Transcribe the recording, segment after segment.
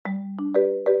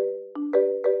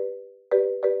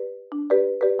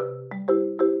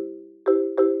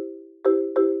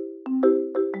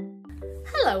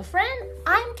Hello friend,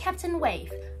 I'm Captain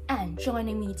Wave, and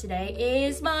joining me today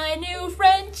is my new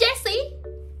friend Jessie.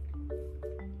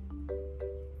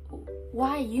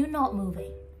 Why are you not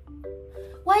moving?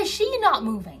 Why is she not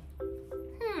moving?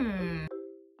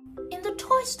 In the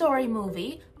Toy Story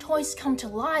movie, toys come to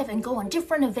life and go on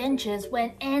different adventures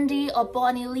when Andy or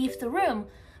Bonnie leave the room.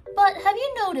 But have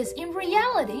you noticed in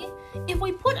reality, if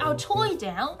we put our toy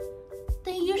down,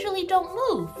 they usually don't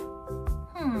move?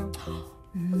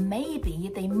 Maybe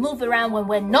they move around when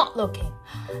we're not looking.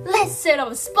 Let's set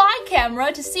up a spy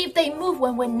camera to see if they move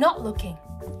when we're not looking.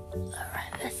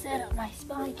 Alright, let's set up my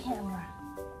spy camera.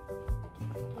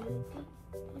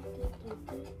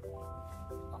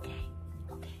 Okay.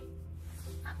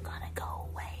 I'm gonna go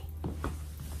away.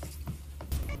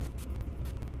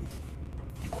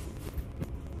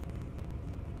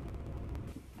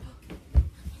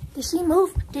 Did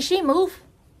she move?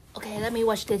 Okay, let me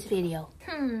watch this video.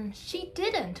 She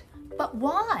didn't. But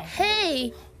why?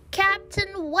 Hey,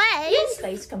 Captain Wave! Yes,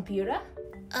 Space Computer.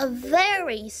 A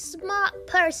very smart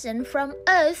person from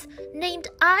Earth named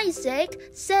Isaac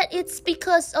said it's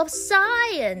because of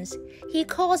science. He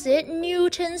calls it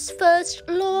Newton's first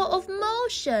law of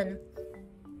motion.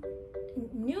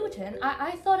 Newton?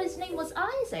 I thought his name was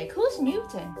Isaac. Who's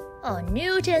Newton? Oh,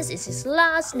 Newton's is his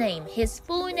last name. His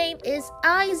full name is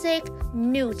Isaac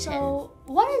Newton. So,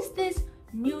 what is this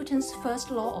Newton's first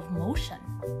law of motion?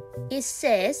 It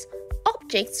says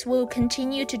objects will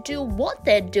continue to do what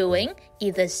they're doing,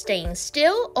 either staying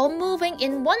still or moving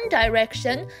in one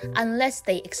direction, unless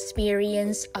they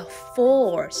experience a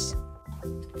force.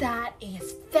 That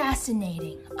is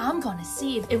fascinating. I'm gonna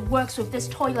see if it works with this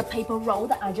toilet paper roll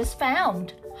that I just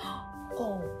found.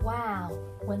 Oh wow,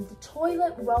 when the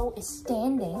toilet roll is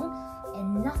standing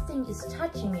and nothing is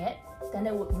touching it, then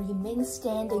it would remain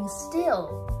standing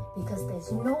still because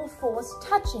there's no force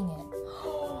touching it.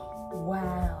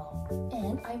 Wow.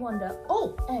 And I wonder,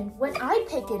 and when I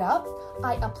pick it up,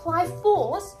 I apply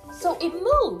force so it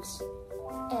moves.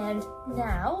 And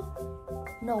now,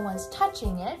 no one's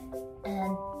touching it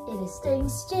and it is staying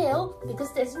still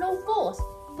because there's no force.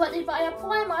 But if I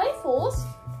apply my force,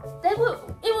 then it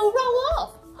will roll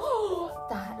off.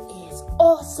 That is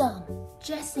awesome.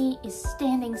 Jessie is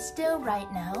standing still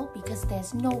right now because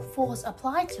there's no force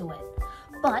applied to it.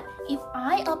 But if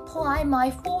I apply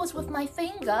my force with my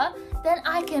finger, then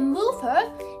I can move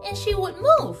her and she would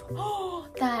move.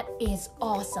 That is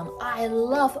awesome. I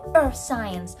love earth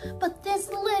science. But this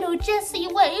little Jessie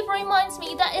Wave reminds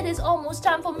me that it is almost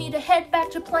time for me to head back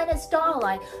to planet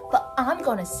Starlight. But I'm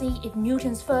gonna see if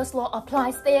Newton's first law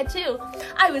applies there too.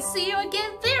 I will see you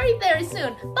again very, very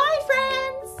soon. Bye, friends!